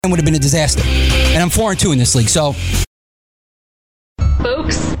would have been a disaster. And I'm 4-2 in this league, so.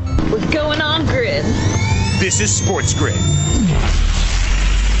 Folks, we're going on grid. This is Sports Grid.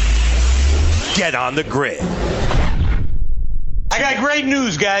 Get on the grid. I got great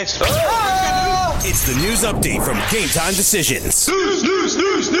news, guys. It's the news update from Game Time Decisions.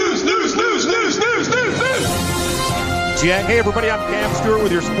 Yeah, hey everybody, I'm Cam Stewart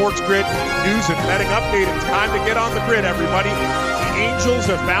with your Sports Grid news and betting update. It's time to get on the grid, everybody. The Angels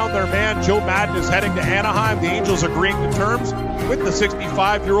have found their man. Joe Madden is heading to Anaheim. The Angels agreeing to terms with the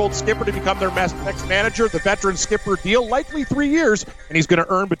 65-year-old skipper to become their next manager. The veteran skipper deal, likely 3 years, and he's going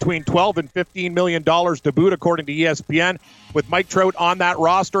to earn between $12 and $15 million to boot, according to ESPN. With Mike Trout on that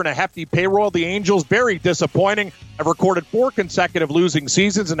roster and a hefty payroll, the Angels, very disappointing, have recorded 4 consecutive losing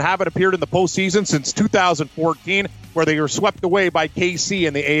seasons and haven't appeared in the postseason since 2014, where they were swept away by KC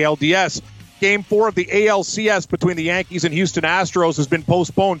in the ALDS. Game 4 of the ALCS between the Yankees and Houston Astros has been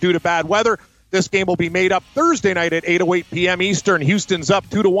postponed due to bad weather. This game will be made up Thursday night at 8:08 p.m. Eastern. Houston's up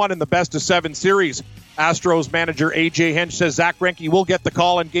 2-1 in the best-of-7 series. Astros manager A.J. Hinch says Zach Greinke will get the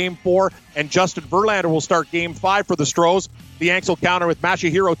call in Game 4, and Justin Verlander will start Game 5 for the Stros. The Yanks will counter with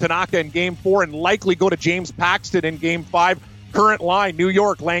Masahiro Tanaka in Game 4 and likely go to James Paxton in Game 5. Current line, New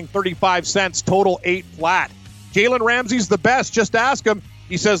York laying 35 cents, total 8 flat. Jalen Ramsey's the best, just ask him.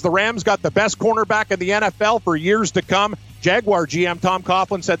 He says the Rams got the best cornerback in the NFL for years to come. Jaguar GM Tom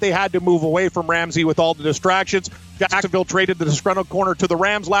Coughlin said they had to move away from Ramsey with all the distractions. Jacksonville traded the disgruntled corner to the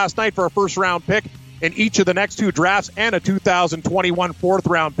Rams last night for a first-round pick in each of the next 2 drafts and a 2021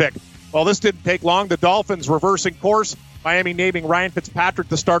 fourth-round pick. Well, this didn't take long. The Dolphins reversing course. Miami naming Ryan Fitzpatrick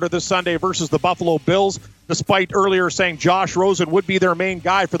the starter this Sunday versus the Buffalo Bills, despite earlier saying Josh Rosen would be their main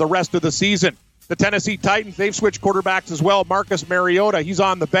guy for the rest of the season. The Tennessee Titans, they've switched quarterbacks as well. Marcus Mariota, he's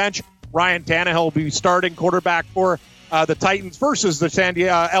on the bench. Ryan Tannehill will be starting quarterback for the Titans versus the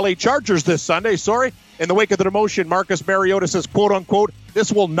LA Chargers this Sunday. In the wake of the demotion, Marcus Mariota says, quote-unquote,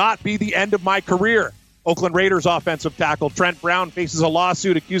 "This will not be the end of my career." Oakland Raiders offensive tackle Trent Brown faces a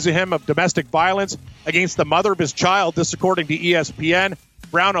lawsuit accusing him of domestic violence against the mother of his child, this according to ESPN.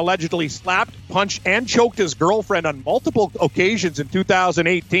 Brown allegedly slapped, punched, and choked his girlfriend on multiple occasions in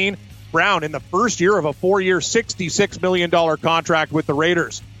 2018. Brown in the first year of a 4-year, $66 million contract with the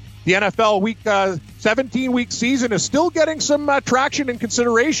Raiders. The NFL Week 17-week season is still getting some traction and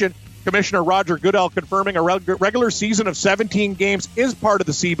consideration. Commissioner Roger Goodell confirming a regular season of 17 games is part of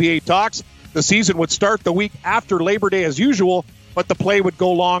the CBA talks. The season would start the week after Labor Day as usual, but the play would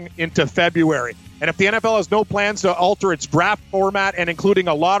go long into February. And if the NFL has no plans to alter its draft format and including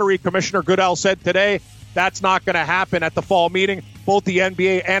a lottery, Commissioner Goodell said today, that's not going to happen at the fall meeting. Both the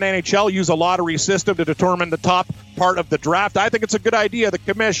NBA and NHL use a lottery system to determine the top part of the draft. I think it's a good idea. The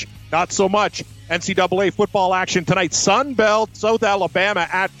commish, not so much. NCAA football action tonight. Sun Belt, South Alabama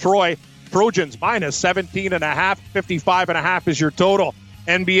at Troy. Trojans minus 17.5. 55.5 is your total.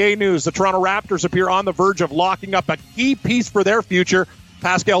 NBA news. The Toronto Raptors appear on the verge of locking up a key piece for their future.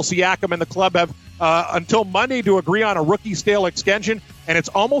 Pascal Siakam and the club have until Monday to agree on a rookie-scale extension, and it's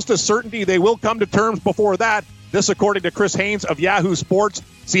almost a certainty they will come to terms before that. This according to Chris Haynes of Yahoo Sports.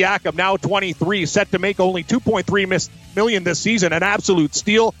 Siakam, now 23, set to make only $2.3 million this season, an absolute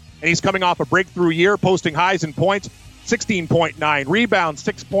steal, and he's coming off a breakthrough year, posting highs in points, 16.9, rebounds,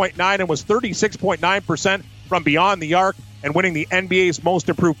 6.9, and was 36.9% from beyond the arc, and winning the NBA's Most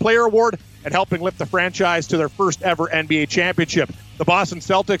Improved Player Award and helping lift the franchise to their first ever NBA championship. The Boston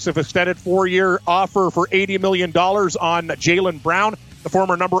Celtics have extended 4-year offer for $80 million on Jaylen Brown, the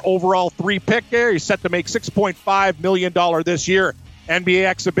former number overall 3 pick there. He's set to make $6.5 million this year. NBA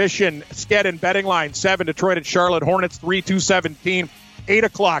exhibition, Sked and betting line 7, Detroit at Charlotte Hornets 3, 217. 8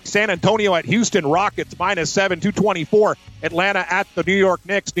 o'clock, San Antonio at Houston Rockets minus 7, 224. Atlanta at the New York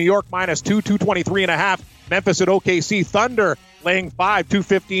Knicks, New York minus 2, 223.5. Memphis at OKC Thunder laying 5,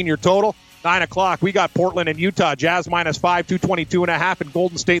 215 your total. 9 o'clock, we got Portland and Utah, Jazz minus 5, 222.5, and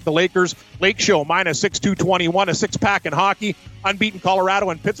Golden State, the Lakers, Lake Show minus 6, 221, a 6-pack in hockey. Unbeaten Colorado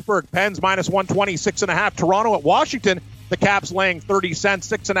and Pittsburgh, Pens minus 126.5. Toronto at Washington, the Caps laying 30 cents,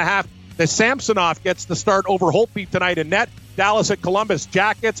 6.5. The Samsonov gets the start over Holtby tonight in net. Dallas at Columbus,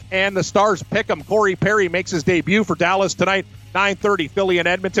 Jackets, and the Stars pick 'em. Corey Perry makes his debut for Dallas tonight. 9:30, Philly and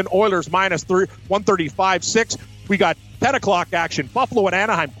Edmonton, Oilers minus 135.6. We got 10 o'clock action. Buffalo at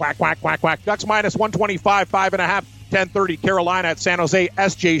Anaheim. Quack, quack, quack, quack. Ducks minus 125, 5.5. 10:30, Carolina at San Jose.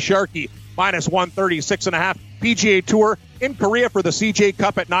 S.J. Sharkey minus 136.5. PGA Tour in Korea for the CJ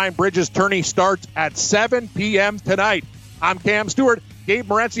Cup at 9 Bridges. Tourney starts at 7 p.m. tonight. I'm Cam Stewart. Gabe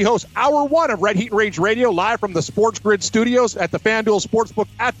Morency hosts Hour 1 of Red Heat and Rage Radio live from the Sports Grid studios at the FanDuel Sportsbook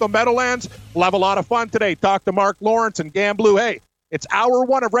at the Meadowlands. We'll have a lot of fun today. Talk to Mark Lawrence and Gam Blue. Hey, It's hour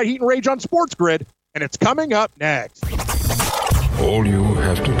one of Red Heat and Rage on Sports Grid, and it's coming up next. All you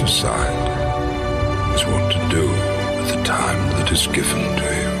have to decide is what to do with the time that is given to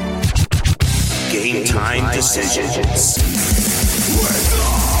you. Game time decisions.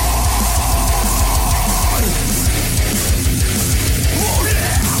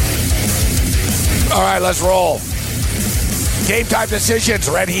 All right, let's roll. Game time decisions.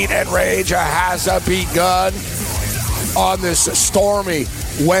 Red Heat and Rage has begun on this stormy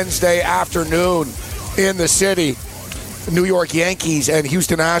Wednesday afternoon in the city. New York Yankees and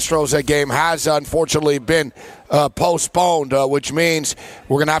Houston Astros game has unfortunately been postponed, which means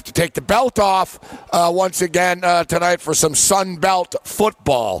we're going to have to take the belt off once again tonight for some Sun Belt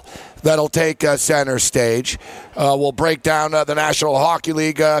football that'll take center stage. We'll break down the National Hockey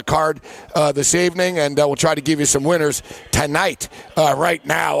League card this evening, and we'll try to give you some winners tonight, right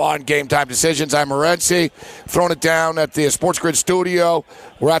now on Game Time Decisions. I'm Morency, throwing it down at the Sports Grid studio.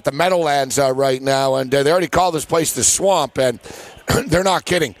 We're at the Meadowlands right now, and they already called this place the Swamp, and they're not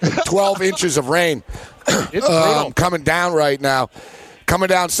kidding. 12 inches of rain coming down right now. Coming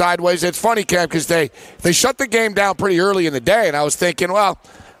down sideways. It's funny, Cam, because they shut the game down pretty early in the day, and I was thinking, well,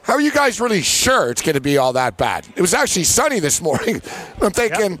 how are you guys really sure it's going to be all that bad? It was actually sunny this morning. I'm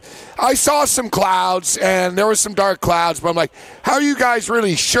thinking, I saw some clouds, and there were some dark clouds, but I'm like, how are you guys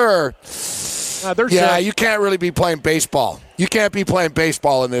really sure? You can't really be playing baseball. You can't be playing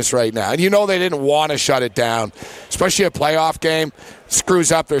baseball in this right now. And you know they didn't want to shut it down, especially a playoff game.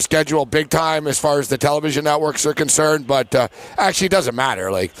 Screws up their schedule big time as far as the television networks are concerned, but actually it doesn't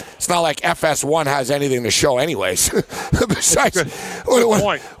matter. Like, it's not like FS1 has anything to show anyways. Besides,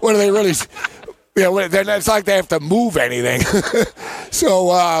 what are they really? It's like they have to move anything.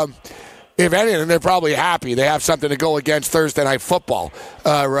 So, if anything, they're probably happy. They have something to go against Thursday Night Football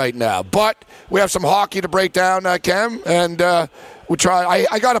right now. But we have some hockey to break down, Kem, and we'll try.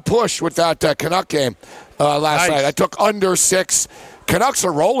 I got a push with that Canuck game last night. I took under 6. Canucks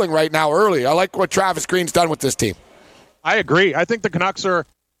are rolling right now early. I like what Travis Green's done with this team. I agree. I think the Canucks are,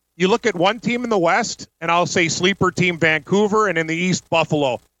 you look at one team in the West, and I'll say sleeper team Vancouver, and in the East,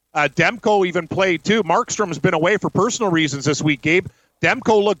 Buffalo. Demko even played too. Markstrom's been away for personal reasons this week, Gabe.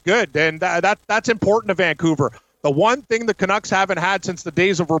 Demko looked good, and that's important to Vancouver. The one thing the Canucks haven't had since the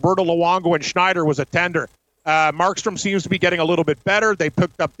days of Roberto Luongo and Schneider was a tender. Markstrom seems to be getting a little bit better. They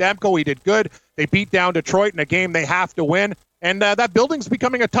picked up Demko. He did good. They beat down Detroit in a game they have to win. And that building's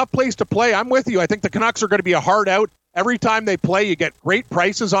becoming a tough place to play. I'm with you. I think the Canucks are going to be a hard out. Every time they play, you get great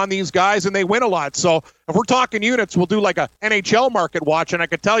prices on these guys, and they win a lot. So if we're talking units, we'll do like a NHL market watch, and I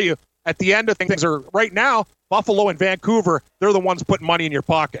can tell you at the end of things are right now, Buffalo and Vancouver, they're the ones putting money in your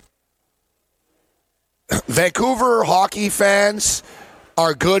pocket. Vancouver hockey fans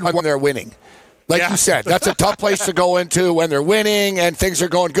are good when they're winning. Like you said, that's a tough place to go into when they're winning and things are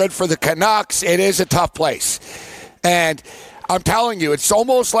going good for the Canucks. It is a tough place. And I'm telling you, it's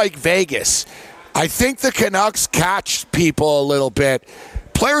almost like Vegas. I think the Canucks catch people a little bit.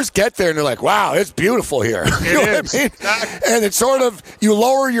 Players get there and they're like, wow, it's beautiful here. You know what I mean? And it's sort of, you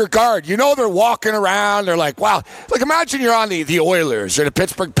lower your guard. You know they're walking around. They're like, wow. Like, imagine you're on the Oilers or the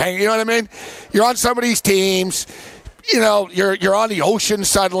Pittsburgh Penguins. You know what I mean? You're on some of these teams. You know, you're on the ocean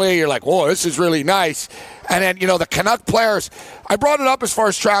suddenly. You're like, whoa, this is really nice. And then, the Canuck players, I brought it up as far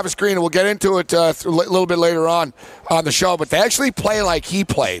as Travis Green, and we'll get into it a little bit later on the show, but they actually play like he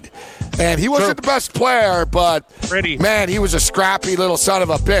played. And he wasn't the best player, but, man, he was a scrappy little son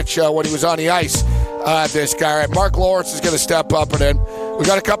of a bitch when he was on the ice, this guy. Right? Mark Lawrence is going to step up, and then we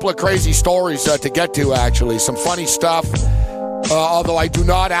got a couple of crazy stories to get to, actually. Some funny stuff, although I do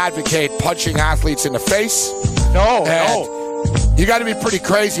not advocate punching athletes in the face. No. You got to be pretty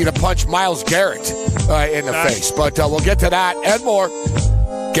crazy to punch Myles Garrett in the face. But we'll get to that and more.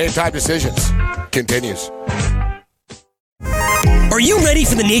 Game Time Decisions continues. Are you ready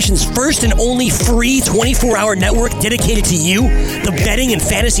for the nation's first and only free 24-hour network dedicated to you, the betting and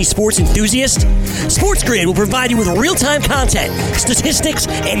fantasy sports enthusiast? Sports Grid will provide you with real-time content, statistics,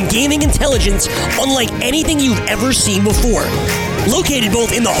 and gaming intelligence unlike anything you've ever seen before. Located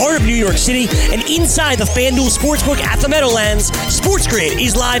both in the heart of New York City and inside the FanDuel Sportsbook at the Meadowlands, Sports Grid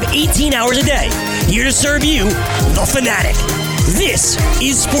is live 18 hours a day, here to serve you, the fanatic. This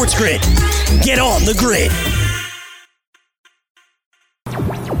is Sports Grid. Get on the grid.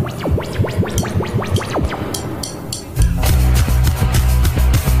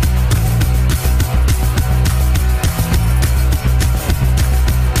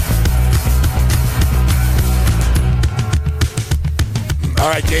 All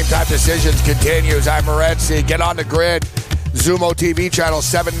right, Game Time Decisions continues. I'm Morency. Get on the grid. Zumo TV channel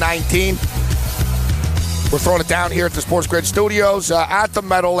 719. We're throwing it down here at the Sports Grid Studios at the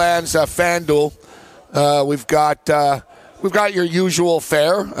Meadowlands FanDuel. We've got your usual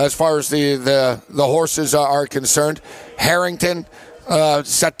fare as far as the horses are concerned. Harrington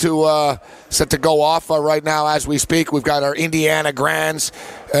set to go off right now as we speak. We've got our Indiana Grands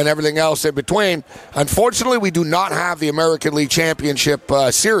and everything else in between. Unfortunately, we do not have the American League Championship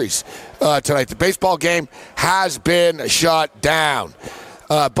Series tonight. The baseball game has been shut down.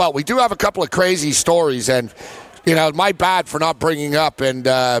 But we do have a couple of crazy stories, and my bad for not bringing up and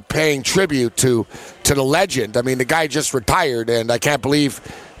paying tribute to the legend. I mean, the guy just retired, and I can't believe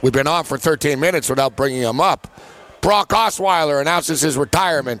we've been on for 13 minutes without bringing him up. Brock Osweiler announces his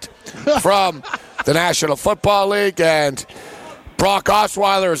retirement from the National Football League, and Brock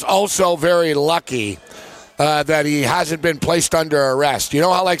Osweiler is also very lucky that he hasn't been placed under arrest. You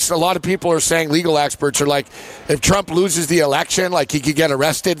know how, a lot of people are saying, legal experts are like, if Trump loses the election, he could get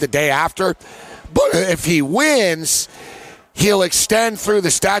arrested the day after. But if he wins, he'll extend through the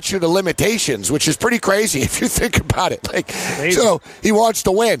statute of limitations, which is pretty crazy if you think about it. So he wants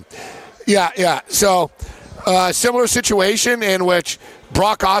to win. Yeah. So similar situation in which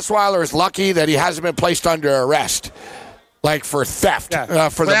Brock Osweiler is lucky that he hasn't been placed under arrest. For theft,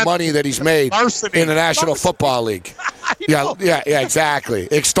 for the money that he's made in the National Football League. Yeah, exactly.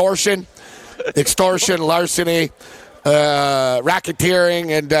 Extortion, larceny, racketeering,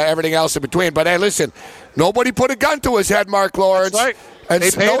 and everything else in between. But hey, listen, nobody put a gun to his head, Mark Lawrence.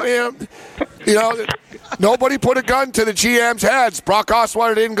 That's right. And nobody put a gun to the GM's heads. Brock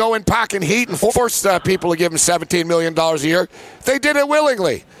Osweiler didn't go in packing heat and force people to give him $17 million a year. They did it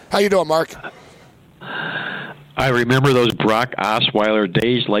willingly. How you doing, Mark? I remember those Brock Osweiler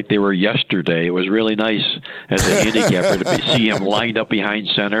days like they were yesterday. It was really nice as a handicapper to see him lined up behind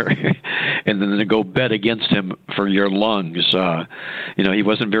center and then to go bet against him for your lungs. He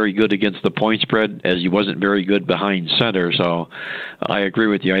wasn't very good against the point spread as he wasn't very good behind center. So I agree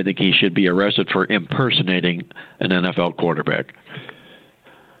with you. I think he should be arrested for impersonating an NFL quarterback.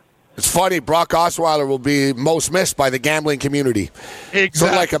 It's funny, Brock Osweiler will be most missed by the gambling community. Exactly.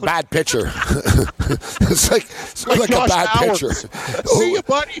 Sort of like a bad pitcher. it's like a bad pitcher. See you,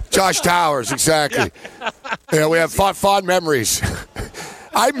 buddy. Josh Towers, exactly. Yeah. We have fond memories.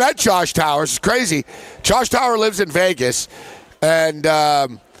 I met Josh Towers. It's crazy. Josh Towers lives in Vegas, and I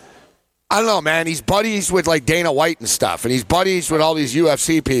don't know, man. He's buddies with Dana White and stuff, and he's buddies with all these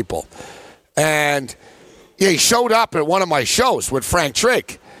UFC people. And he showed up at one of my shows with Frank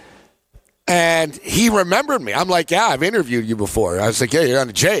Trigg. And he remembered me. I'm like, yeah, I've interviewed you before. I was like, yeah, you're on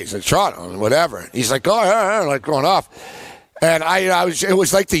the Jays in Toronto and whatever. He's like, oh, yeah, going off. And it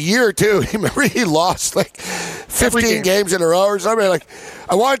was the year, too. Remember, he lost 15 games in a row or something.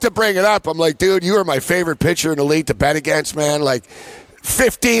 I wanted to bring it up. I'm like, dude, you were my favorite pitcher in the league to bet against, man.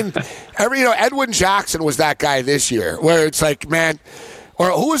 15. Edwin Jackson was that guy this year where it's man. Or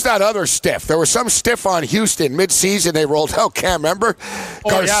who was that other stiff? There was some stiff on Houston mid-season. They rolled out. Can't remember.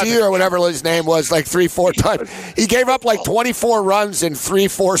 Garcia or whatever his name was, 3-4 times. He gave up 24 runs in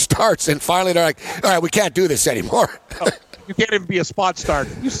 3-4 starts, and finally they're like, all right, we can't do this anymore. You can't even be a spot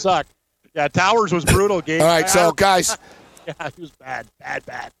starter. You suck. Yeah, Towers was brutal, Gabe. All right, so guys. Yeah, he was bad.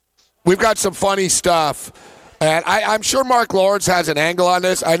 We've got some funny stuff, and I'm sure Mark Lawrence has an angle on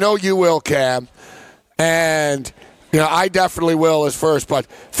this. I know you will, Cam, and I definitely will as first. But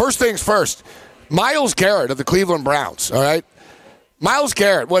first things first, Myles Garrett of the Cleveland Browns, all right? Myles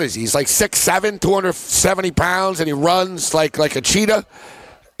Garrett, what is he? He's 6'7", 270 pounds, and he runs like a cheetah.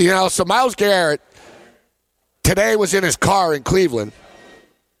 So Myles Garrett today was in his car in Cleveland.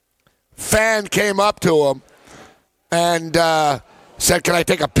 Fan came up to him and said, can I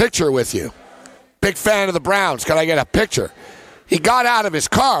take a picture with you? Big fan of the Browns. Can I get a picture? He got out of his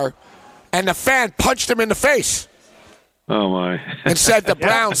car, and the fan punched him in the face. Oh, my. And said the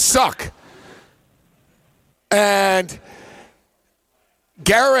Browns suck. And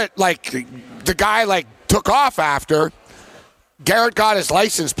Garrett, the guy, took off after. Garrett got his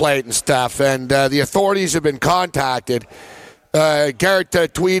license plate and stuff, and the authorities have been contacted. Garrett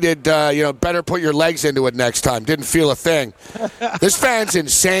tweeted, better put your legs into it next time. Didn't feel a thing. This fan's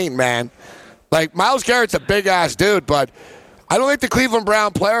insane, man. Myles Garrett's a big-ass dude, but I don't think the Cleveland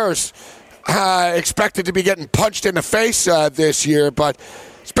Brown players expected to be getting punched in the face this year, but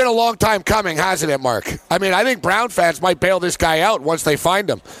it's been a long time coming, hasn't it, Mark? I mean, I think Brown fans might bail this guy out once they find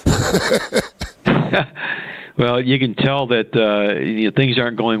him. Well, you can tell that things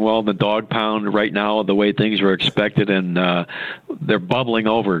aren't going well in the dog pound right now the way things were expected, and they're bubbling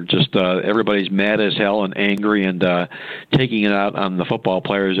over. Just everybody's mad as hell and angry and taking it out on the football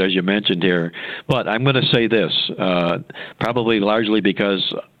players, as you mentioned here. But I'm going to say this, probably largely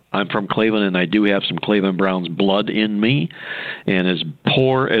because I'm from Cleveland, and I do have some Cleveland Browns blood in me. And as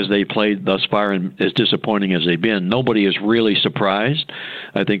poor as they played thus far and as disappointing as they've been, nobody is really surprised.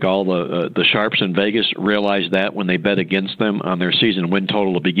 I think all the sharps in Vegas realized that when they bet against them on their season win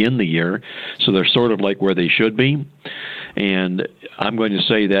total to begin the year. So they're sort of like where they should be. And I'm going to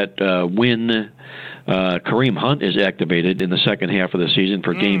say that when Kareem Hunt is activated in the second half of the season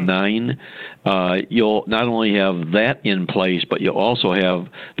for Game 9, you'll not only have that in place, but you'll also have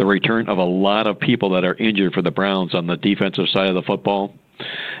the return of a lot of people that are injured for the Browns on the defensive side of the football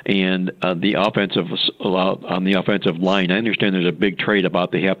and on the offensive line. I understand there's a big trade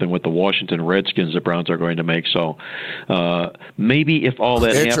about to happen with the Washington Redskins the Browns are going to make. So maybe if all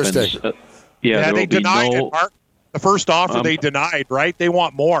that happens, they denied it, Mark. The first offer they denied, right? They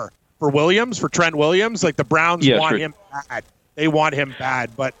want more. For Trent Williams, like the Browns want him bad. They want him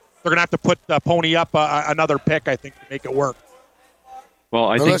bad, but they're going to have to put pony up another pick, I think, to make it work. Well,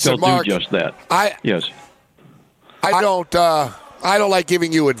 I think they'll do just that. I don't like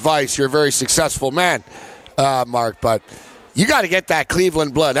giving you advice. You're a very successful man, Mark, but you got to get that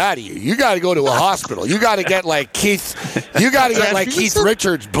Cleveland blood out of you. You got to go to a hospital. You got to get like Keith. You got to get like Keith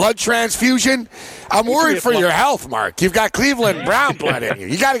Richards blood transfusion. I'm worried for your health, Mark. You've got Cleveland Brown blood in you.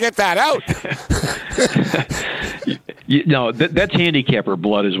 You got to get that out. That's handicapper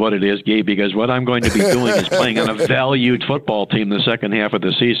blood is what it is, Gabe, because what I'm going to be doing is playing on a valued football team the second half of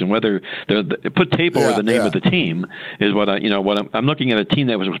the season. Whether put tape over the name of the team is what I'm looking at a team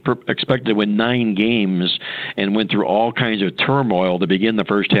that was expected to win 9 games and went through all kinds of turmoil to begin the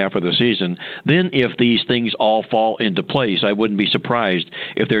first half of the season. Then if these things all fall into place, I wouldn't be surprised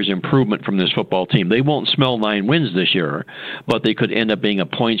if there's improvement from this football team. They won't smell 9 wins this year, but they could end up being a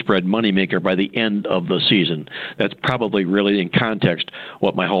point spread moneymaker by the end of the season. That's probably really in context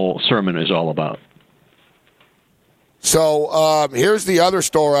what my whole sermon is all about. So here's the other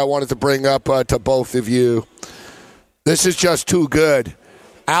story I wanted to bring up to both of you. This is just too good.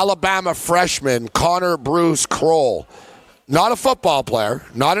 Alabama freshman Connor Bruce Kroll, not a football player,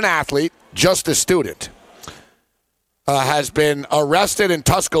 not an athlete, just a student, has been arrested in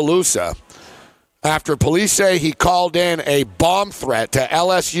Tuscaloosa after police say he called in a bomb threat to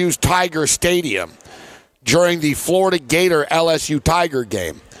LSU's Tiger Stadium during the Florida Gator LSU Tiger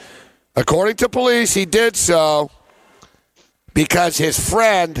game. According to police, he did so because his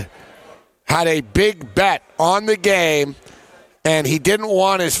friend had a big bet on the game, and he didn't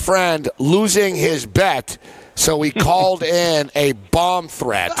want his friend losing his bet, so he called in a bomb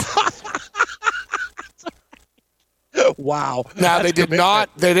threat. Wow. Now, they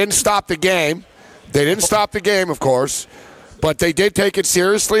didn't stop the game. They didn't stop the game, of course, but they did take it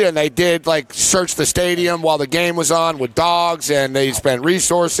seriously, and they did, search the stadium while the game was on with dogs, and they spent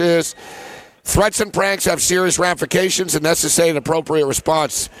resources. Threats and pranks have serious ramifications and necessitate an appropriate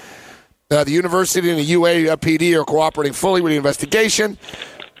response. The university and the UAPD are cooperating fully with the investigation.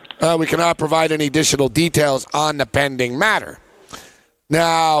 We cannot provide any additional details on the pending matter.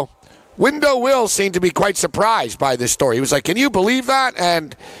 Now, Window Will seemed to be quite surprised by this story. He was like, "Can you believe that?"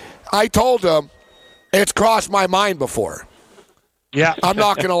 And I told him, it's crossed my mind before. Yeah. I'm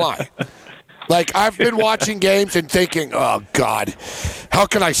not going to lie. I've been watching games and thinking, oh, God, how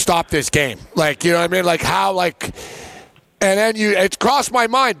can I stop this game? You know what I mean? And then it's crossed my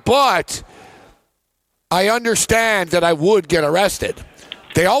mind, but I understand that I would get arrested.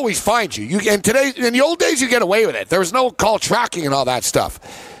 They always find you. And today, in the old days, you get away with it. There was no call tracking and all that stuff.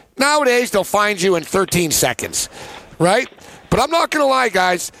 Nowadays, they'll find you in 13 seconds, right? But I'm not going to lie,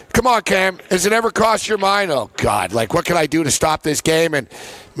 guys. Come on, Cam. Has it ever crossed your mind? Oh, God, what can I do to stop this game? And,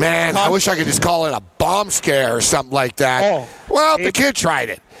 man, I wish I could just call it a bomb scare or something like that. Oh, well, the kid tried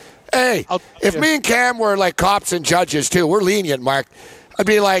it. Hey, if me and Cam were cops and judges, too, we're lenient, Mark. I'd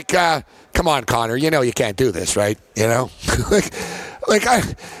be like, come on, Connor, you know you can't do this, right? You know?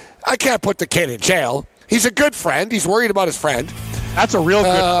 I can't put the kid in jail. He's a good friend. He's worried about his friend. That's a real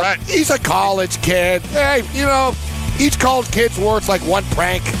good friend. He's a college kid. Hey, each college kid's worth one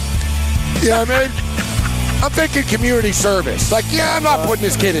prank. You know what I mean? I'm thinking community service. I'm not putting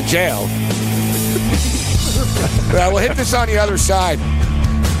this kid in jail. We'll hit this on the other side.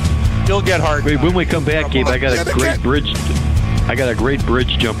 You'll get hard. Wait, when we come back, Gabe, I got a great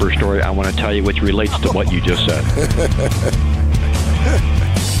bridge jumper story I want to tell you, which relates to what you just said.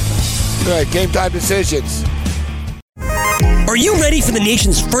 All right, Game Time Decisions. Are you ready for the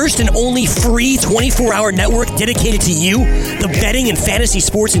nation's first and only free 24-hour network dedicated to you, the betting and fantasy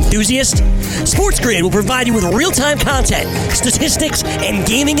sports enthusiast? SportsGrid will provide you with real-time content, statistics, and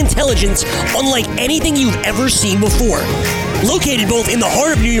gaming intelligence unlike anything you've ever seen before. Located both in the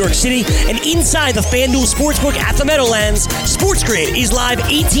heart of New York City and inside the FanDuel Sportsbook at the Meadowlands, SportsGrid is live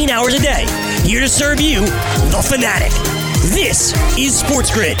 18 hours a day, here to serve you, the fanatic. This is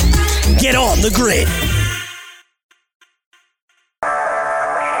SportsGrid. Get on the grid.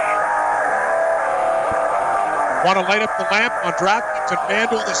 Want to light up the lamp on DraftKings and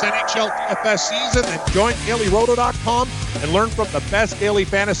FanDuel this NHL DFS season? Then join DailyRoto.com and learn from the best daily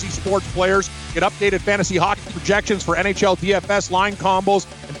fantasy sports players. Get updated fantasy hockey projections for NHL DFS line combos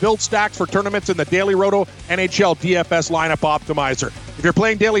and build stacks for tournaments in the Daily Roto NHL DFS lineup optimizer. If you're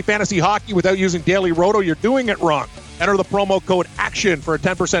playing daily fantasy hockey without using Daily Roto, you're doing it wrong. Enter the promo code ACTION for a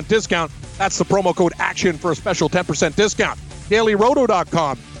 10% discount. That's the promo code ACTION for a special 10% discount.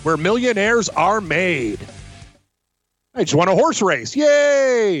 DailyRoto.com, where millionaires are made. I just won a horse race.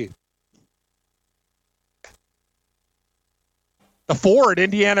 Yay! The 4 at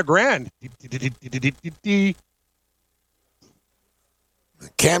Indiana Grand.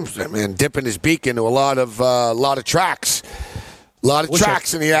 Cam's dipping his beak into a lot of tracks. A lot of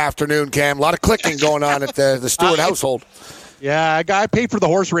tracks in the afternoon, Cam. A lot of clicking going on at the Stewart household. Yeah, I paid for the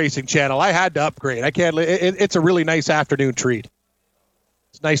horse racing channel. I had to upgrade. I can't. It's a really nice afternoon treat.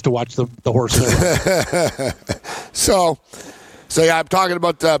 It's nice to watch the horses run. So yeah, I'm talking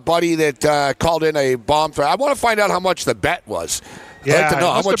about the buddy that called in a bomb threat. I want to find out how much the bet was. Yeah, I'd like to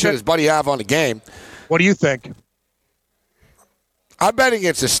know how much did his buddy have on the game. What do you think? I'm betting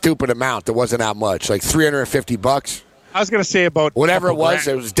it's a stupid amount. It wasn't that much, like $350. I was going to say about whatever it was.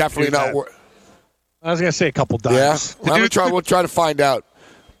 It was definitely not worth. I was going to say a couple dimes. Yeah, we'll try to find out.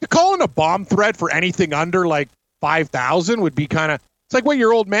 Calling a bomb threat for anything under like 5,000 would be kind of. It's like what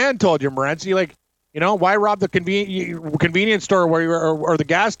your old man told you, Morency. Like, why rob the convenience store or the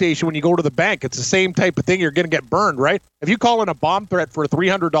gas station when you go to the bank? It's the same type of thing. You're going to get burned, right? If you call in a bomb threat for a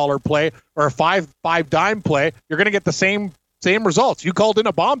 $300 play or a five dime play, you're going to get the same results. You called in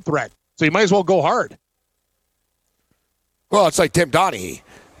a bomb threat, so you might as well go hard. Well, it's like Tim Donaghy.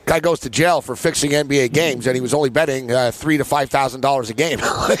 Guy goes to jail for fixing NBA games, and he was only betting $3,000 to $5,000 a game.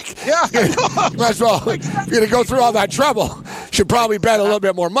 Might as well. If you're going to go through all that trouble, should probably bet a little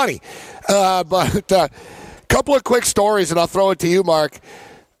bit more money. But a couple of quick stories, and I'll throw it to you, Mark.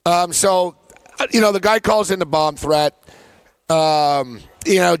 The guy calls in the bomb threat.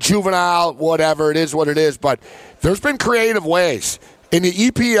 Juvenile, whatever, it is what it is. But there's been creative ways. In the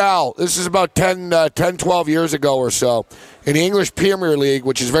EPL, this is about 10, 12 years ago or so, in the English Premier League,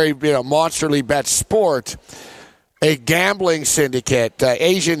 which is very monsterly bet sport, a gambling syndicate,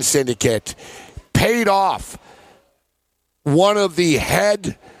 Asian syndicate, paid off one of the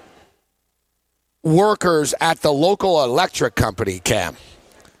head workers at the local electric company, Cam.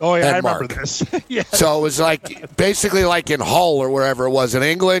 Oh, yeah, I remember this. Yeah. So it was basically like in Hull or wherever it was in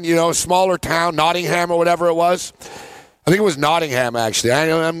England, smaller town, Nottingham or whatever it was. I think it was Nottingham, actually.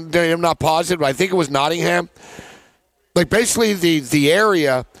 I'm not positive, but I think it was Nottingham. Basically the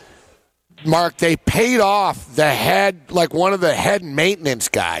area, Mark, they paid off the head, one of the head maintenance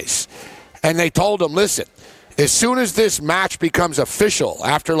guys. And they told him, listen, as soon as this match becomes official,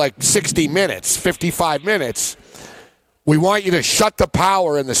 after 60 minutes, 55 minutes, we want you to shut the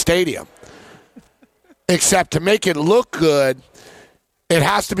power in the stadium. Except to make it look good, it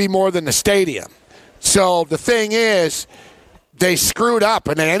has to be more than the stadium. So the thing is, they screwed up,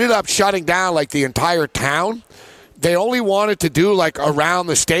 and they ended up shutting down, the entire town. They only wanted to do, around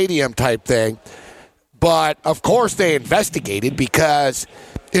the stadium type thing. But, of course, they investigated because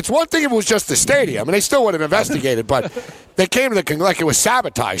it's one thing if it was just the stadium, and they still would have investigated, but they came to the conclusion, it was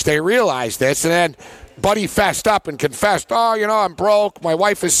sabotage. They realized this, and then Buddy fessed up and confessed, I'm broke, my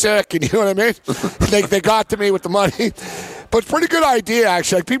wife is sick, and you know what I mean? they got to me with the money. But pretty good idea,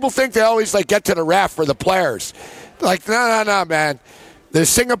 actually. People think they always get to the ref or the players. No, man. The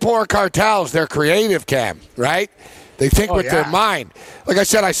Singapore cartels, they're creative, Cam, right? They think with their mind. Like I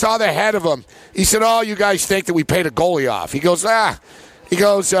said, I saw the head of them. He said, you guys think that we paid a goalie off. He goes, He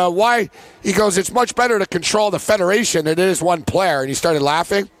goes, why? He goes, it's much better to control the federation than it is one player. And he started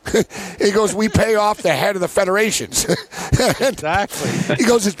laughing. He goes, we pay off the head of the federations. Exactly. He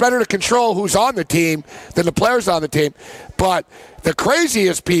goes, it's better to control who's on the team than the players on the team. But the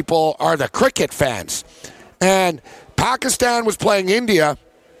craziest people are the cricket fans. And Pakistan was playing India,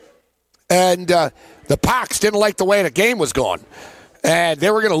 and the Paks didn't like the way the game was going. And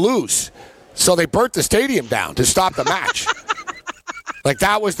they were going to lose. So they burnt the stadium down to stop the match. Like,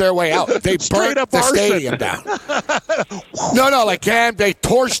 that was their way out. They burnt the stadium down. No, like, Cam, they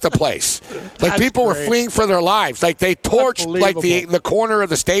torched the place. Like, people were fleeing for their lives. Like, they torched, like, the corner of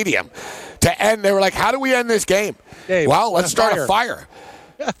the stadium to end. They were like, how do we end this game? Dave, well, let's start a fire.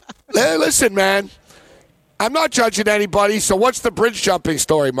 Hey, listen, man. I'm not judging anybody, so what's the bridge jumping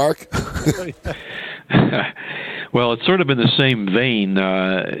story, Mark? Well, it's sort of in the same vein.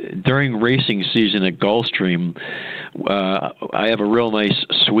 During racing season at Gulfstream, I have a real nice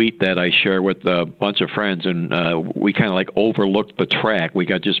suite that I share with a bunch of friends, and we kind of like overlooked the track. We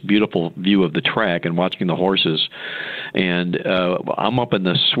got just beautiful view of the track and watching the horses. And I'm up in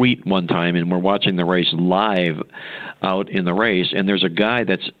the suite one time, and we're watching the race live out in the race, and there's a guy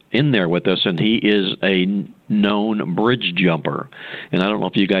that's in there with us, and he is a known bridge jumper. And I don't know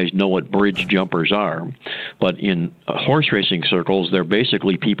if you guys know what bridge jumpers are, but in horse racing circles, they're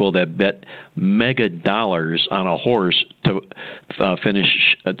basically people that bet mega dollars on a horse to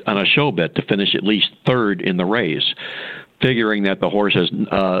finish, on a show bet, to finish at least third in the race, figuring that the horse has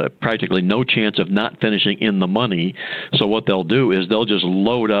practically no chance of not finishing in the money. So what they'll do is they'll just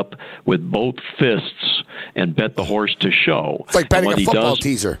load up with both fists and bet the horse to show. It's like betting a football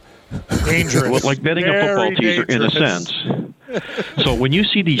teaser. Dangerous. Like betting a football teaser in a sense. So when you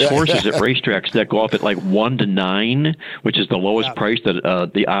see these horses at racetracks that go off at like 1 to 9, which is the lowest price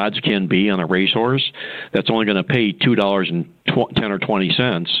that the odds can be on a racehorse, that's only going to pay $2.10 or 20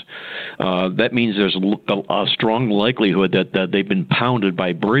 cents. That means there's a strong likelihood that they've been pounded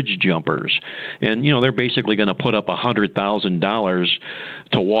by bridge jumpers, and they're basically going to put up $100,000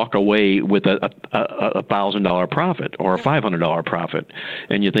 to walk away with a $1,000 profit or a $500 profit.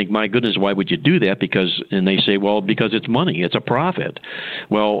 And you think, my goodness, why would you do that? And they say, well, because it's money, it's a profit.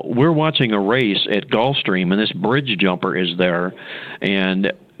 Well, we're watching a race at Gulfstream, and this bridge jumper is there,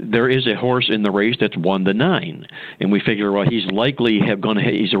 and there is a horse in the race that's 1 to 9, and we figure, well, he's likely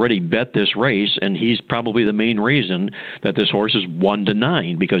he's already bet this race, and he's probably the main reason that this horse is 1 to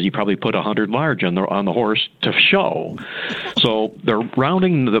 9, because he probably put 100 large on the horse to show. So they're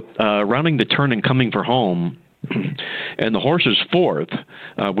rounding the turn and coming for home. And the horse is fourth,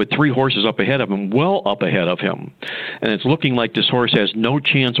 with 3 horses up ahead of him, well up ahead of him. And it's looking like this horse has no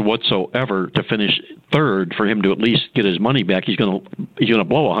chance whatsoever to finish third for him to at least get his money back. He's going to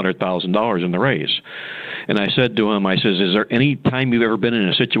blow $100,000 in the race. And I said to him, is there any time you've ever been in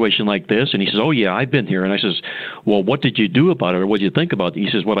a situation like this? And he says, oh, yeah, I've been here. And I says, well, what did you do about it, or what did you think about it?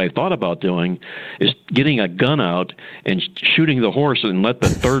 He says, what I thought about doing is getting a gun out and shooting the horse and let the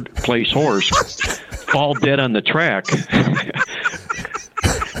third place horse fall dead on the track.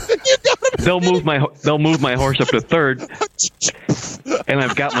 They'll move my horse up to third, and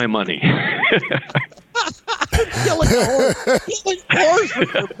I've got my money. Killing a horse with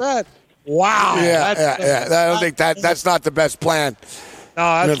your bet. Wow. Yeah. I don't think that's not the best plan.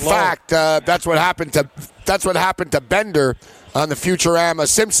 No, in fact, that's what happened to Bender on the Futurama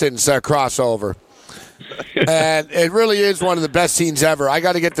Simpsons crossover. And it really is one of the best scenes ever. I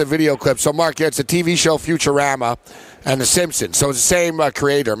got to get the video clip. So, Mark, it's a TV show, Futurama, and The Simpsons. So it's the same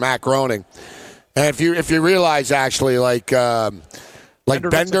creator, Matt Groening. And if you realize, actually, like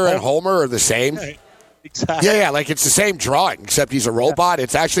Bender and Homer are the same. Right. Exactly. Yeah, like it's the same drawing, except he's a robot. Yeah.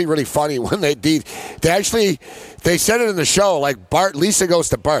 It's actually really funny when they said it in the show, like Lisa goes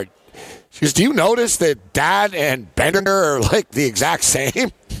to Bart. She goes, do you notice that Dad and Bender are like the exact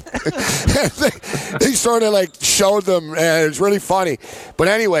same? they sort of like showed them, and it's really funny. But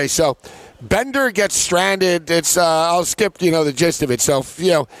anyway, so Bender gets stranded. It's I'll skip the gist of it. So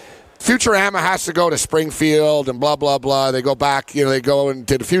Futurama has to go to Springfield and blah blah blah. They go back, they go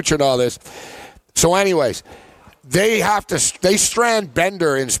into the future and all this. So anyways, they strand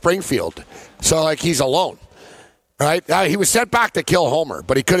Bender in Springfield. So like he's alone. Right? He was sent back to kill Homer,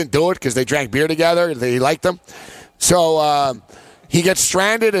 but he couldn't do it because they drank beer together and he liked them. So he gets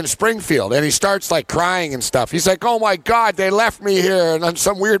stranded in Springfield, and he starts like crying and stuff. He's like, oh my God, they left me here and on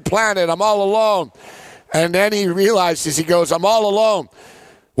some weird planet. I'm all alone. And then he realizes, he goes, I'm all alone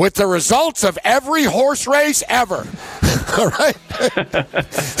with the results of every horse race ever. All right?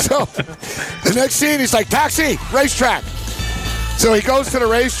 So the next scene, he's like, taxi, racetrack. So he goes to the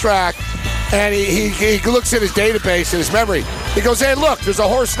racetrack, and he looks at his database and his memory. He goes, hey, look, there's a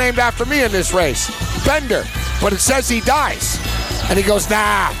horse named after me in this race, Bender, but it says he dies. And he goes,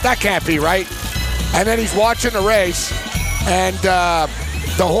 nah, that can't be right. And then he's watching the race, and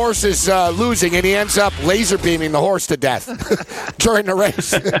the horse is losing, and he ends up laser beaming the horse to death during the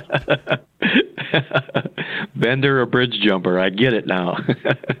race. Bender, a bridge jumper. I get it now.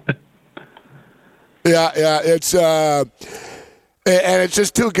 Yeah, it's... and it's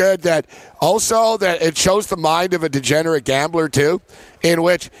just too good that Also, that it shows the mind of a degenerate gambler, too, in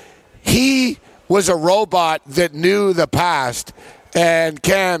which he was a robot that knew the past. And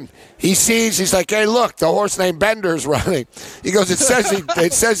Cam, he's like, hey, look, the horse named Bender's running. He goes, it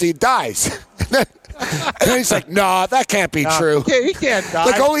says he dies. And he's like, no, that can't be true. He can't die.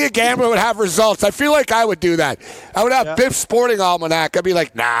 Like, only a gambler would have results. I feel like I would do that. I would have Biff's Sporting Almanac. I'd be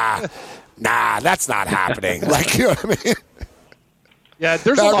like, nah, that's not happening. Like, you know what I mean? Yeah,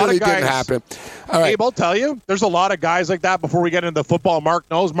 there's that a lot really of guys. Didn't happen. All right. Abe, I'll tell you, there's a lot of guys like that before we get into football. Mark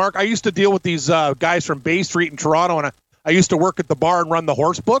knows. Mark, I used to deal with these guys from Bay Street in Toronto, and I used to work at the bar and run the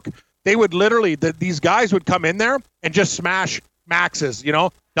horse book. They would literally, these guys would come in there and just smash maxes,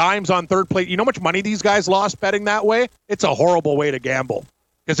 dimes on third plate. You know how much money these guys lost betting that way? It's a horrible way to gamble.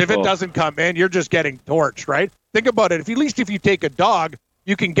 Because if it doesn't come in, you're just getting torched, right? Think about it. At least if you take a dog,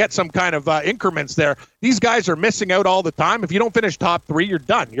 you can get some kind of increments there. These guys are missing out all the time. If you don't finish top 3, you're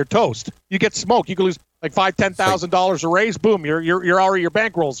done. You're toast. You get smoked. You can lose like $5,000-$10,000 a raise. Boom, you're already, your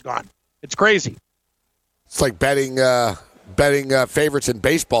bankroll's gone. It's crazy. It's like betting favorites in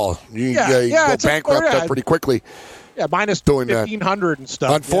baseball. You go bankrupt pretty quickly. Yeah, minus doing 1,500 and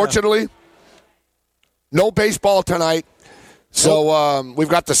stuff. Unfortunately, no baseball tonight. So we've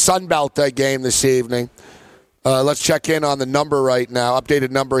got the Sun Belt game this evening. Let's check in on the number right now.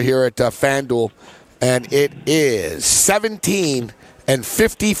 Updated number here at FanDuel. And it is 17 and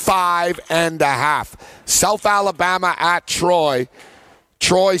 55.5. South Alabama at Troy.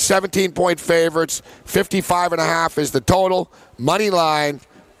 Troy, 17-point favorites. 55.5 is the total. Money line,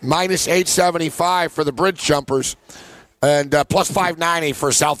 minus 875 for the Bridge Jumpers. And plus 590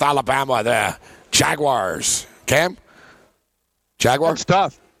 for South Alabama, the Jaguars. Cam? Jaguars? That's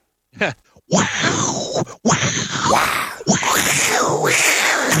tough. Wow.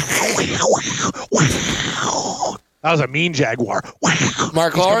 That was a mean Jaguar.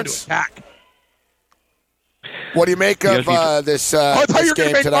 Mark Lawrence? What do you make of this game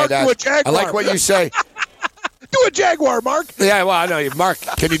tonight? I like what you say. Do a Jaguar, Mark. Yeah, well, I know. Mark,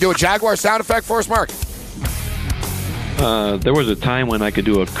 can you do a Jaguar sound effect for us, Mark? There was a time when I could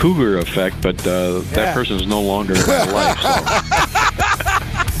do a cougar effect, but that person's no longer in my life. So.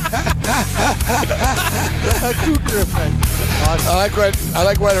 A cougar effect. Awesome. I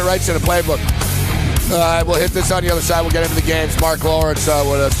like what it writes in the playbook. We'll hit this on the other side. We'll get into the games. Mark Lawrence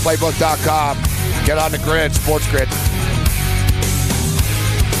with playbook.com. Get on the grid, Sports Grid.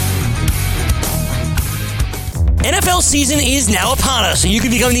 NFL season is now upon us, and you can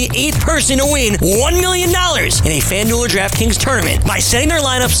become the 8th person to win $1 million in a FanDuel or DraftKings tournament by setting their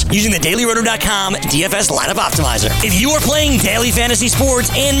lineups using the DailyRoto.com DFS lineup optimizer. If you are playing daily fantasy sports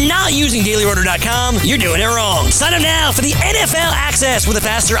and not using DailyRoto.com, you're doing it wrong. Sign up now for the NFL access with a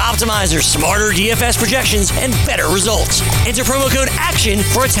faster optimizer, smarter DFS projections, and better results. Enter promo code ACTION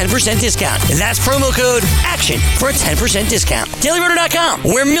for a 10% discount. That's promo code ACTION for a 10% discount. DailyRoto.com,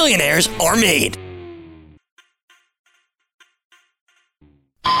 where millionaires are made.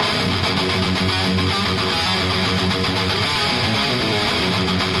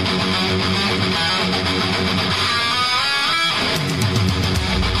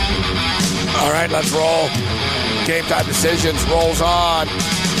 All right, let's roll. Game Time Decisions rolls on.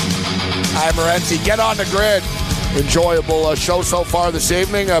 I'm Morency. Get on the grid. Enjoyable show so far this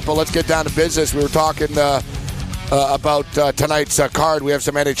evening, but let's get down to business. We were talking about tonight's card. We have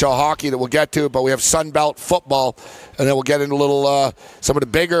some NHL hockey that we'll get to, but we have Sun Belt football, and then we'll get into a little some of the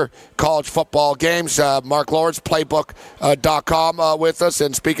bigger college football games. Mark Lawrence, playbook.com with us.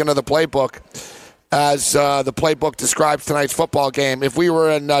 And speaking of the playbook, as the playbook describes tonight's football game, if we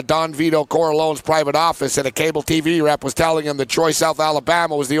were in Don Vito Corleone's private office and a cable TV rep was telling him that Troy, South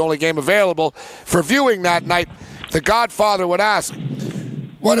Alabama was the only game available for viewing that night, the Godfather would ask,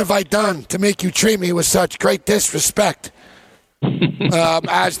 "What have I done to make you treat me with such great disrespect?"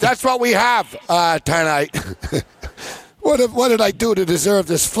 As that's what we have tonight. What did I do to deserve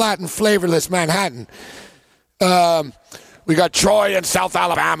this flat and flavorless Manhattan? We got Troy and South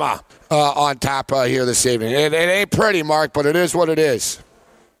Alabama on tap here this evening. It ain't pretty, Mark, but it is what it is.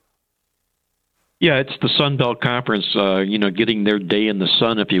 Yeah, it's the Sun Belt Conference, getting their day in the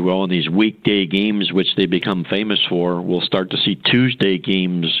sun, if you will, in these weekday games, which they become famous for. We'll start to see Tuesday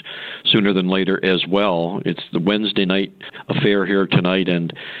games sooner than later as well. It's the Wednesday night affair here tonight,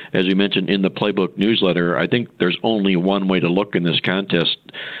 and as we mentioned in the Playbook newsletter, I think there's only one way to look in this contest,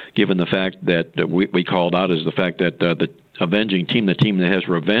 given the fact that we called out, is the fact that the avenging team, the team that has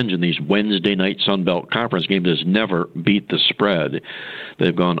revenge in these Wednesday night Sun Belt Conference games, has never beat the spread.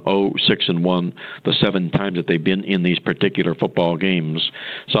 They've gone 0-6-1 the 7 times that they've been in these particular football games.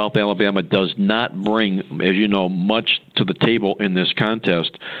 South Alabama does not bring, as you know, much to the table in this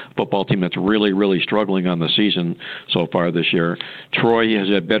contest. Football team that's really, really struggling on the season so far this year. Troy has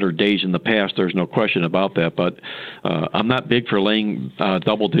had better days in the past. There's no question about that. But I'm not big for laying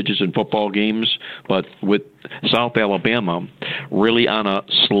double digits in football games. But with South Alabama really on a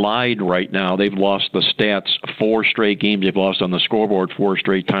slide right now, they've lost the stats 4 straight games. They've lost on the scoreboard 4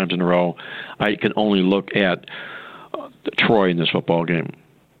 straight times in a row. I can only look at Troy in this football game.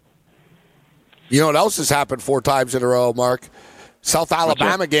 You know what else has happened 4 times in a row, Mark? South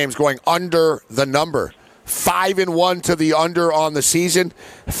Alabama games going under the number. 5-1 to the under on the season,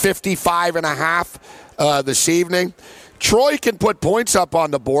 55.5 this evening. Troy can put points up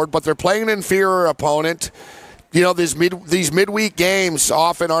on the board, but they're playing an inferior opponent. You know, these midweek games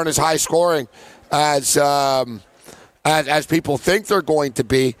often aren't as high scoring as people think they're going to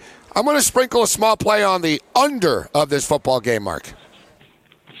be. I'm going to sprinkle a small play on the under of this football game, Mark.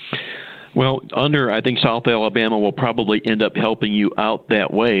 Well, I think South Alabama will probably end up helping you out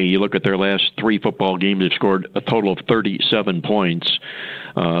that way. You look at their last 3 football games, they've scored a total of 37 points.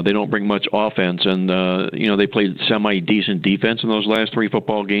 They don't bring much offense, and they played semi-decent defense in those last 3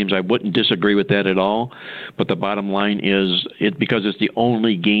 football games. I wouldn't disagree with that at all, but the bottom line is, because it's the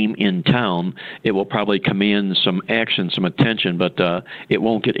only game in town, it will probably command some action, some attention, but it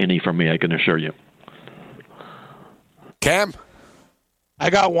won't get any from me, I can assure you. Cam? I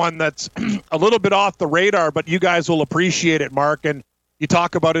got one that's a little bit off the radar, but you guys will appreciate it, Mark, and you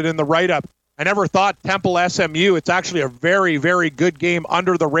talk about it in the write-up. I never thought Temple SMU. It's actually a very, very good game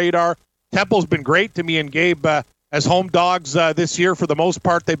under the radar. Temple's been great to me and Gabe as home dogs this year. For the most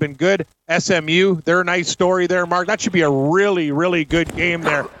part, they've been good. SMU, they're a nice story there, Mark. That should be a really, really good game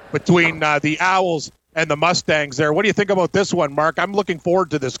there between the Owls and the Mustangs there. What do you think about this one, Mark? I'm looking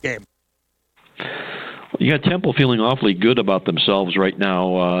forward to this game. You got Temple feeling awfully good about themselves right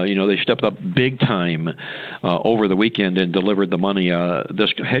now. They stepped up big time over the weekend and delivered the money.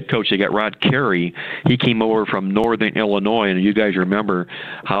 This head coach, they got Rod Carey. He came over from Northern Illinois, and you guys remember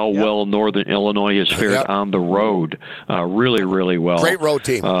how well Northern Illinois has fared on the road. Really, really well. Great road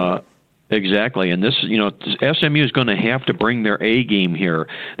team. Exactly, and this, SMU is going to have to bring their A game here.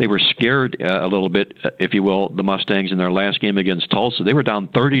 They were scared a little bit, if you will, the Mustangs in their last game against Tulsa. They were down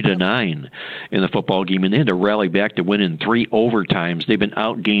 30-9 in the football game, and they had to rally back to win in 3 overtimes. They've been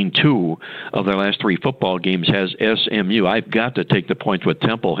outgained 2 of their last 3 football games. Has SMU? I've got to take the points with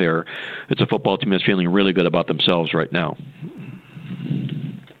Temple here. It's a football team that's feeling really good about themselves right now.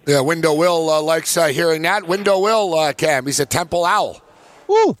 Yeah, Window Will likes hearing that. Window Will, Cam, he's a Temple Owl.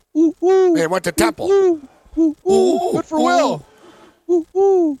 Ooh, ooh, ooh. He went to Temple. Ooh, ooh, ooh. Good for Will. Ooh,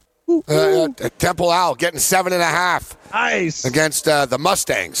 ooh, ooh. Temple Owl getting 7.5. Nice. Against the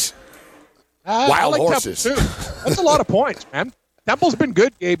Mustangs. Wild horses. Temple too. That's a lot of points, man. Temple's been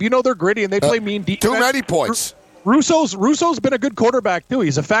good, Gabe. They're gritty and they play mean defense. Too many points. Russo's been a good quarterback too.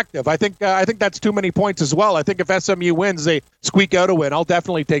 He's effective. I think that's too many points as well. I think if SMU wins, they squeak out a win. I'll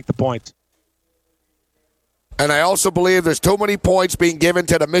definitely take the points. And I also believe there's too many points being given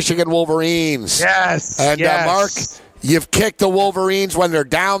to the Michigan Wolverines. Yes. And Mark, you've kicked the Wolverines when they're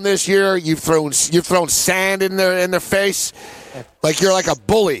down this year. You've thrown sand in their face, like you're like a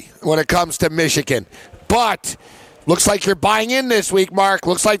bully when it comes to Michigan. But looks like you're buying in this week, Mark.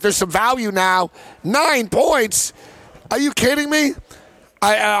 Looks like there's some value now. 9 points. Are you kidding me?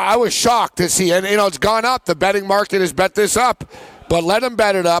 I was shocked to see, and it's gone up. The betting market has bet this up, but let them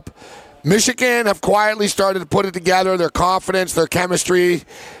bet it up. Michigan have quietly started to put it together, their confidence, their chemistry.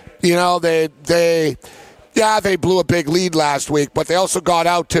 They blew a big lead last week, but they also got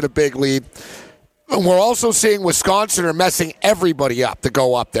out to the big lead. And we're also seeing Wisconsin are messing everybody up to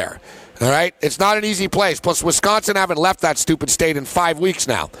go up there. All right? It's not an easy place. Plus, Wisconsin haven't left that stupid state in 5 weeks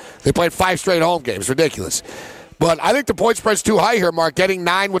now. They played 5 straight home games. Ridiculous. But I think the point spread's too high here, Mark, getting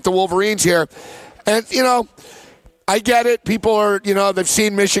 9 with the Wolverines here. And, I get it. People are, they've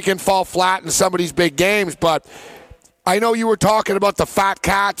seen Michigan fall flat in some of these big games, but I know you were talking about the Fat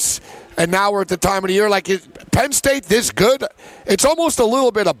Cats, and now we're at the time of the year. Like, is Penn State this good? It's almost a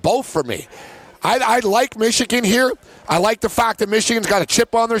little bit of both for me. I like Michigan here. I like the fact that Michigan's got a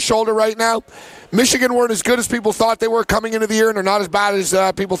chip on their shoulder right now. Michigan weren't as good as people thought they were coming into the year, and they're not as bad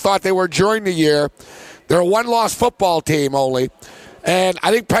as people thought they were during the year. They're a one-loss football team only. And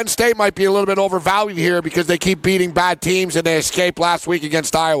I think Penn State might be a little bit overvalued here because they keep beating bad teams, and they escaped last week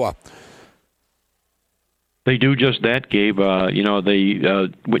against Iowa. They do just that, Gabe. They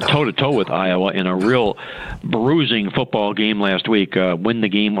went toe-to-toe with Iowa in a real bruising football game last week, win the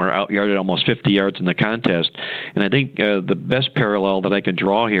game or out-yarded almost 50 yards in the contest. And I think the best parallel that I can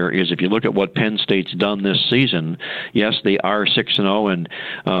draw here is if you look at what Penn State's done this season, yes, they are 6-0, and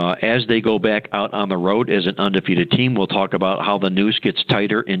as they go back out on the road as an undefeated team, we'll talk about how the noose gets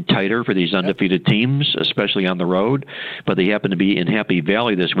tighter and tighter for these undefeated teams, especially on the road. But they happen to be in Happy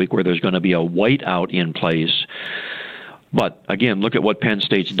Valley this week where there's going to be a whiteout in place. But again, look at what Penn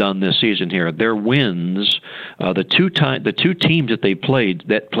State's done this season here. Their wins, the two teams that they played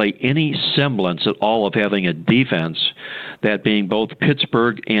that play any semblance at all of having a defense, that being both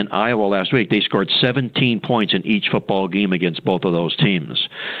Pittsburgh and Iowa last week, they scored 17 points in each football game against both of those teams.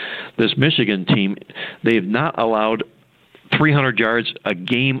 This Michigan team, they've not allowed 300 yards a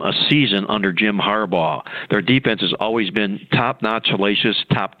game a season under Jim Harbaugh. Their defense has always been top-notch, hellacious,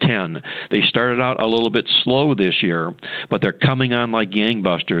 top 10. They started out a little bit slow this year, but they're coming on like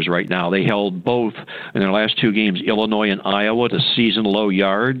gangbusters right now. They held both in their last two games, Illinois and Iowa, to season-low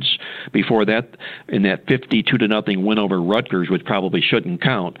yards. Before that, in that 52-0 win over Rutgers, which probably shouldn't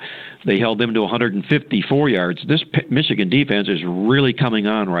count, they held them to 154 yards. This Michigan defense is really coming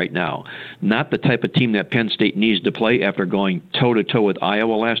on right now. Not the type of team that Penn State needs to play after going toe-to-toe with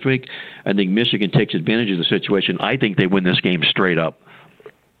Iowa last week. I think Michigan takes advantage of the situation. I think they win this game straight up.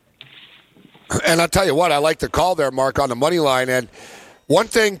 And I'll tell you what, I like the call there, Mark, on the money line. And one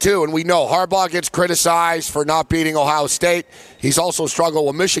thing, too, and we know Harbaugh gets criticized for not beating Ohio State. He's also struggled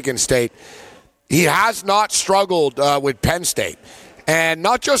with Michigan State. He has not struggled with Penn State. And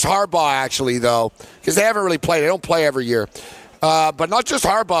not just Harbaugh, actually, though, because they haven't really played. They don't play every year. But not just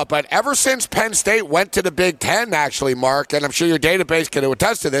Harbaugh, but ever since Penn State went to the Big Ten, actually, Mark, and I'm sure your database can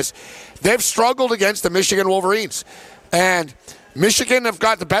attest to this, they've struggled against the Michigan Wolverines. And Michigan have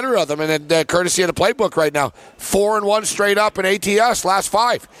got the better of them, and courtesy of the playbook right now, 4-1 straight up in ATS, last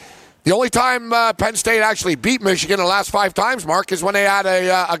 5. The only time Penn State actually beat Michigan the last 5 times, Mark, is when they had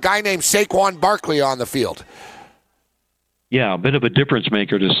a guy named Saquon Barkley on the field. Yeah, a bit of a difference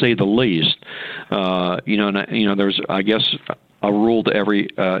maker, to say the least. There's, I guess, a rule to every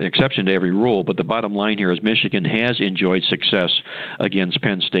exception to every rule, but the bottom line here is Michigan has enjoyed success against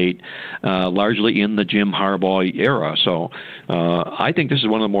Penn State, largely in the Jim Harbaugh era. So I think this is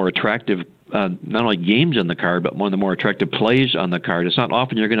one of the more attractive, not only games on the card, but one of the more attractive plays on the card. It's not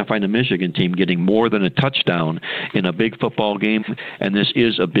often you're going to find a Michigan team getting more than a touchdown in a big football game, and this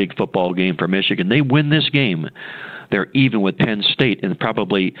is a big football game for Michigan. They win this game, they're even with Penn State, and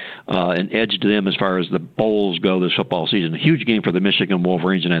probably an edge to them as far as the bowls go this football season. A huge game for the Michigan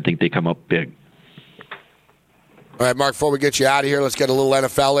Wolverines, and I think they come up big. All right, Mark, before we get you out of here, let's get a little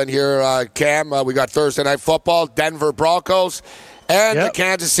NFL in here. Cam, we got Thursday Night Football, Denver Broncos, and the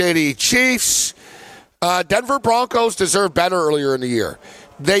Kansas City Chiefs. Denver Broncos deserved better earlier in the year.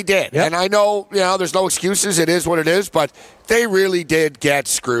 They did. Yep. And I know, there's no excuses. It is what it is, but they really did get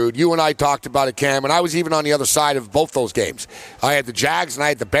screwed. You and I talked about it, Cam, and I was even on the other side of both those games. I had the Jags and I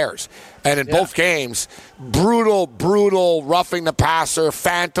had the Bears. And in both games, brutal, roughing the passer,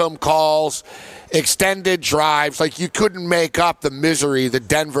 phantom calls, extended drives. Like, you couldn't make up the misery that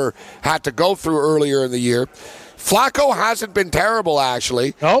Denver had to go through earlier in the year. Flacco hasn't been terrible,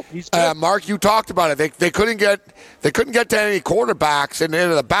 actually. Nope, he's good. Mark, you talked about it. They couldn't get to any quarterbacks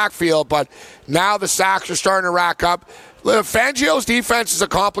into the backfield, but now the sacks are starting to rack up. Fangio's defense is a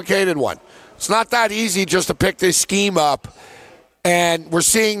complicated one. It's not that easy just to pick this scheme up. And we're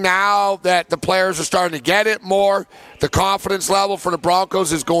seeing now that the players are starting to get it more. The confidence level for the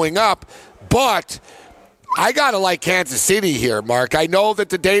Broncos is going up. But I got to like Kansas City here, Mark. I know that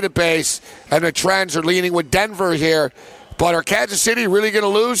the database and the trends are leaning with Denver here, but are Kansas City really going to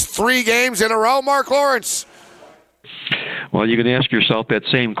lose 3 games in a row, Mark Lawrence? Well, you can ask yourself that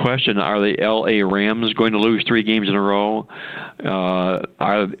same question. Are the L.A. Rams going to lose 3 games in a row? Were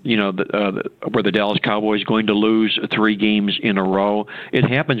the Dallas Cowboys going to lose 3 games in a row? It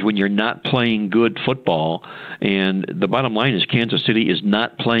happens when you're not playing good football, and the bottom line is Kansas City is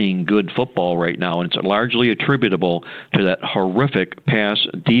not playing good football right now, and it's largely attributable to that horrific pass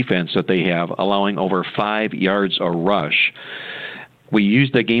defense that they have, allowing over 5 yards a rush. We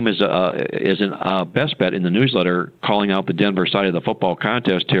used that game as a best bet in the newsletter, calling out the Denver side of the football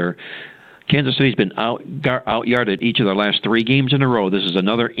contest here. Kansas City's been out-yarded each of their last 3 games in a row. This is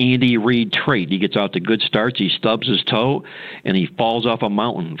another Andy Reid trait. He gets out to good starts, he stubs his toe, and he falls off a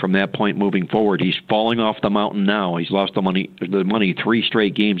mountain from that point moving forward. He's falling off the mountain now. He's lost the money 3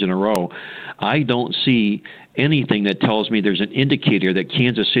 straight games in a row. I don't see anything that tells me there's an indicator that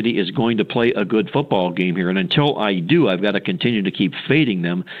Kansas City is going to play a good football game here. And until I do, I've got to continue to keep fading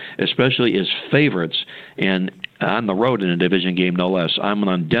them, especially as favorites and on the road in a division game, no less. I'm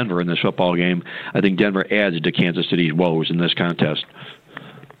on Denver in this football game. I think Denver adds to Kansas City's woes in this contest.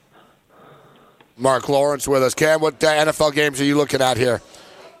 Mark Lawrence with us. Cam, what NFL games are you looking at here?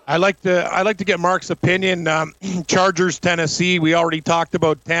 I like to get Mark's opinion. Chargers, Tennessee. We already talked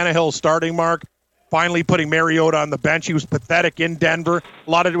about Tannehill starting, Mark. Finally putting Mariota on the bench. He was pathetic in Denver.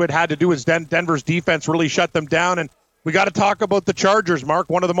 A lot of it had to do with Denver's defense really shut them down. And we got to talk about the Chargers, Mark.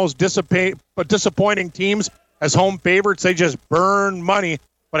 One of the most disappointing teams as home favorites. They just burn money.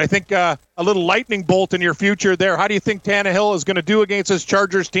 But I think a little lightning bolt in your future there. How do you think Tannehill is going to do against this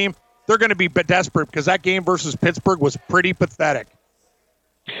Chargers team? They're going to be desperate because that game versus Pittsburgh was pretty pathetic.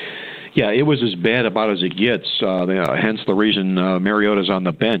 Yeah, it was as bad about as it gets. Hence the reason Mariota's on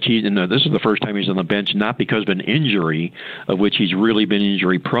the bench. This is the first time he's on the bench, not because of an injury, of which he's really been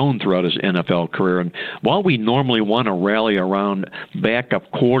injury-prone throughout his NFL career. And while we normally want to rally around backup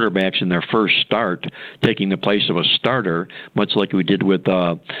quarterbacks in their first start, taking the place of a starter, much like we did with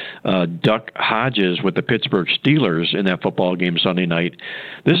Duck Hodges with the Pittsburgh Steelers in that football game Sunday night,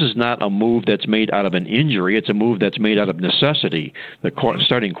 this is not a move that's made out of an injury. It's a move that's made out of necessity. The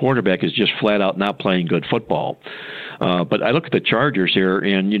starting quarterback is just flat out not playing good football. But I look at the Chargers here,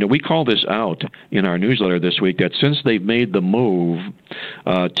 and we call this out in our newsletter this week that since they've made the move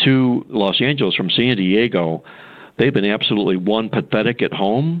to Los Angeles from San Diego, they've been absolutely pathetic at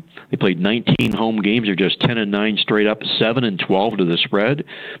home. They played 19 home games. They're just 10-9 straight up, 7-12 to the spread.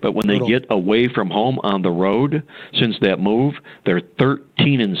 But when they get away from home on the road, since that move, they're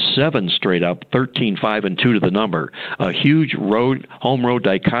 13-7 straight up, 13-5-2 to the number. A huge home road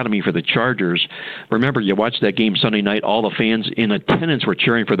dichotomy for the Chargers. Remember, you watched that game Sunday night. All the fans in attendance were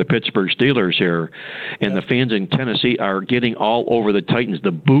cheering for the Pittsburgh Steelers here, and the fans in Tennessee are getting all over the Titans.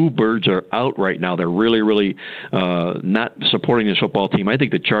 The boo birds are out right now. They're really, really not supporting this football team. I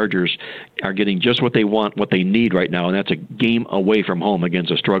think the Chargers are getting just what they want, what they need right now, and that's a game away from home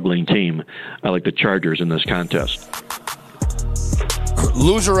against a struggling team. I like the Chargers in this contest.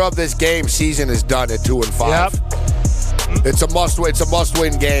 Loser of this game, season is done at 2-5. Yep. It's a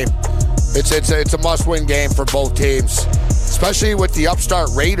must-win game. It's a must-win game for both teams, especially with the upstart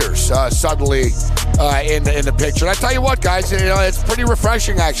Raiders suddenly in the picture. And I tell you what, guys, it's pretty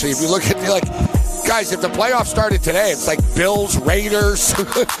refreshing actually. If you look at guys, if the playoffs started today, it's like Bills, Raiders.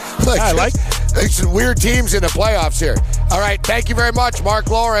 I like some weird teams in the playoffs here. All right, thank you very much, Mark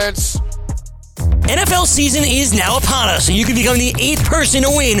Lawrence. NFL season is now upon us, and you can become the 8th person to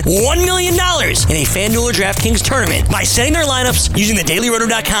win $1 million in a FanDuel or DraftKings tournament by setting their lineups using the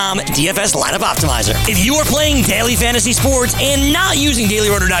DailyRoto.com DFS lineup optimizer. If you are playing daily fantasy sports and not using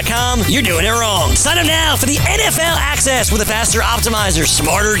DailyRoto.com, you're doing it wrong. Sign up now for the NFL access with a faster optimizer,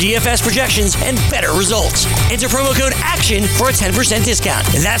 smarter DFS projections, and better results. Enter promo code ACTION for a 10% discount.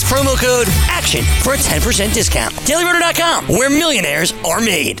 That's promo code ACTION for a 10% discount. DailyRoto.com, where millionaires are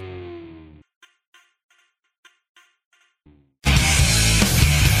made.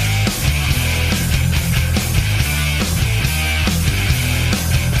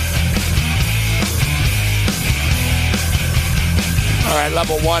 All right,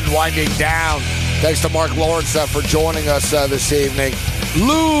 level 1 winding down. Thanks to Mark Lawrence for joining us this evening.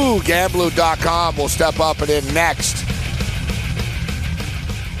 Lou, Gamblu.com will step up and in next.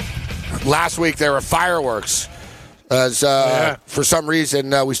 Last week there were fireworks. As for some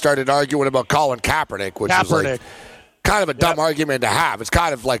reason we started arguing about Colin Kaepernick, which is like kind of a dumb argument to have. It's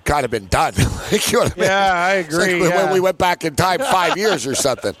kind of been done. You know what I mean? Yeah, I agree. It's like when we went back in time 5 years or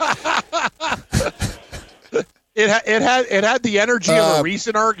something. It had the energy of a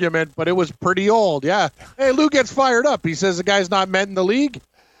recent argument, but it was pretty old. Yeah. Hey, Lou gets fired up. He says the guy's not met in the league.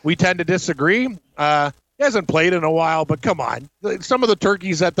 We tend to disagree. He hasn't played in a while, but come on. Some of the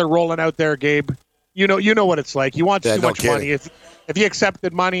turkeys that they're rolling out there, Gabe, you know what it's like. He wants too much money. If he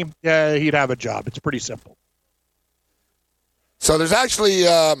accepted money, he'd have a job. It's pretty simple. So there's actually,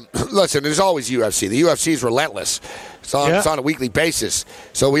 listen, there's always UFC. The UFC is relentless. It's on a weekly basis.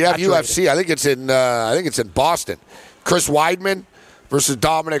 So we have UFC. I think it's in Boston. Chris Weidman versus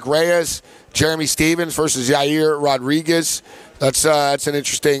Dominic Reyes. Jeremy Stevens versus Yair Rodriguez. That's an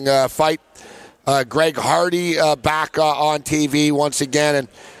interesting fight. Greg Hardy back on TV once again, and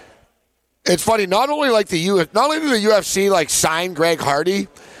it's funny. Not only did the UFC sign Greg Hardy,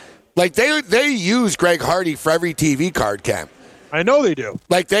 Like, they use Greg Hardy for every TV card, Cam. I know they do.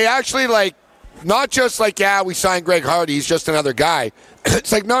 Like, they actually, like, not just like, yeah, we signed Greg Hardy, he's just another guy.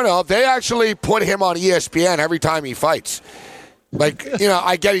 It's like, no, they actually put him on ESPN every time he fights. Like, you know,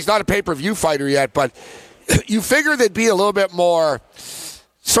 I get he's not a pay-per-view fighter yet, but you figure they'd be a little bit more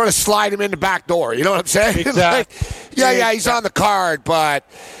sort of slide him in the back door. You know what I'm saying? Exactly. Like, he's on the card, but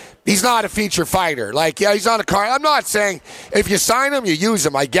he's not a feature fighter. Like, yeah, he's on the card. I'm not saying if you sign him, you use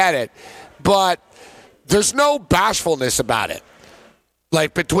him. I get it. But there's no bashfulness about it.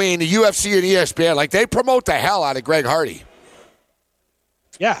 Like, between the UFC and ESPN, like, they promote the hell out of Greg Hardy.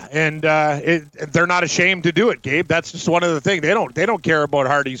 Yeah, and they're not ashamed to do it, Gabe. That's just one of the things. They don't care about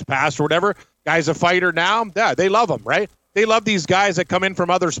Hardy's past or whatever. Guy's a fighter now. Yeah, they love him, right? They love these guys that come in from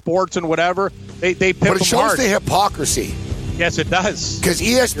other sports and whatever. They pimp them hard. But it shows the hypocrisy. Yes, it does. Because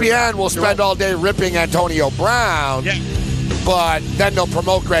ESPN will spend all day ripping Antonio Brown, but then they'll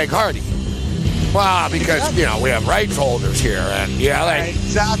promote Greg Hardy. Well, because, you know, we have rights holders here. And, yeah, like,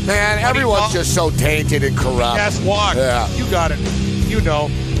 exactly. Man, everyone's just so tainted and corrupt. Yes, walk. Yeah. You got it. You know.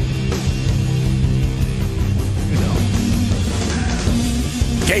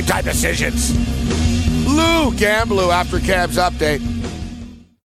 Game time decisions. Lou Gamblu after Cam's update.